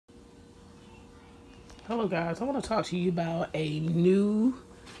Hello guys, I want to talk to you about a new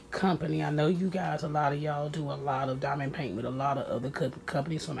company. I know you guys, a lot of y'all do a lot of diamond paint with a lot of other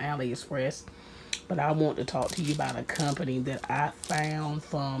companies from AliExpress, but I want to talk to you about a company that I found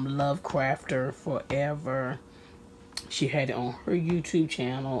from Lovecrafter Forever. She had it on her YouTube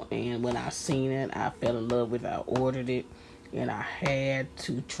channel, and when I seen it, I fell in love with it. I ordered it, and I had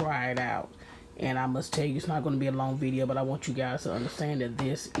to try it out. And I must tell you, it's not going to be a long video, but I want you guys to understand that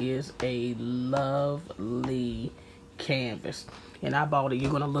this is a lovely canvas. And I bought it. You're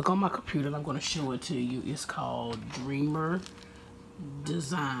going to look on my computer, and I'm going to show it to you. It's called Dreamer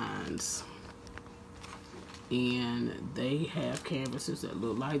Designs. And they have canvases that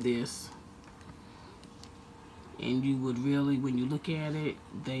look like this. And you would really, when you look at it,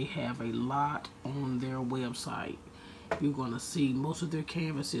 they have a lot on their website. You're going to see most of their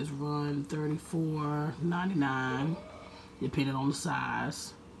canvases run $34.99, depending on the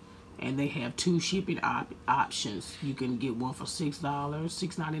size. And they have two shipping options. You can get one for $6,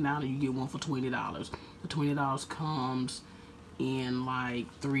 $6.99, or you get one for $20. The $20 comes in like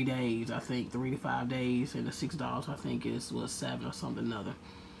 3 days, I think, 3 to 5 days. And the $6, I think, is 7 or something other.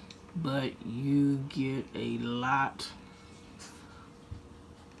 But you get a lot.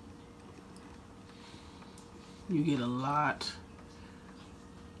 You get a lot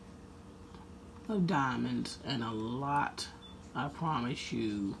of diamonds and a lot, I promise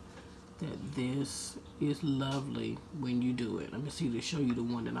you, that this is lovely when you do it. Let me see to show you the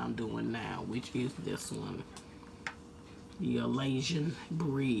one that I'm doing now, which is this one. The Elysian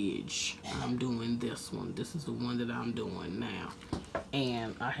Bridge. I'm doing this one. This is the one that I'm doing now.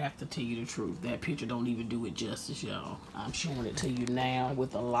 And I have to tell you the truth. That picture don't even do it justice, y'all. I'm showing it to you now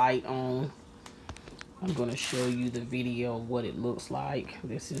with the light on. I'm going to show you the video of what it looks like.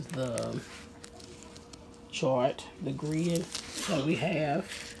 This is the chart, the grid that we have.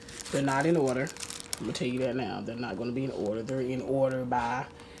 They're not in order. I'm going to tell you that now. They're not going to be in order. They're in order by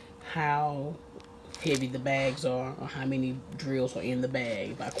how heavy the bags are, or how many drills are in the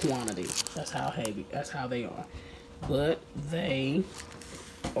bag, by quantity. That's how heavy, that's how they are. But they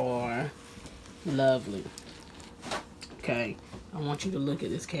are lovely. Okay, I want you to look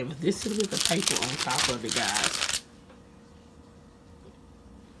at this canvas. This is with the paper on top of it, guys.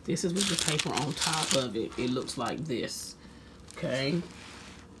 This is with the paper on top of it. It looks like this. Okay.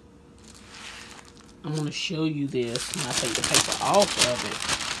 I'm going to show you this when I take the paper off of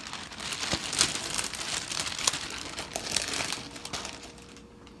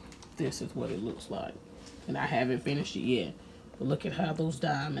it. This is what it looks like. And I haven't finished it yet. But look at how those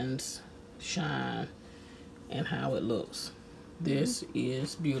diamonds shine and how it looks. This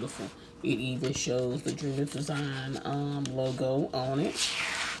is beautiful. It even shows the Dreamer Design logo on it.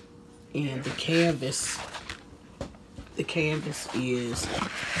 And the canvas is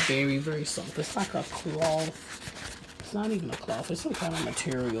very, very soft. It's like a cloth. It's not even a cloth. It's some kind of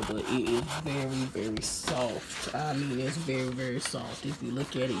material, but it is very, very soft. I mean, it's very, very soft. If you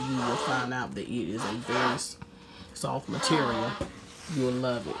look at it, you will find out that it is a very soft material. You will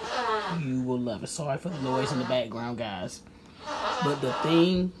love it. You will love it. Sorry for the noise in the background, guys. But the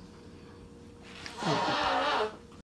thing,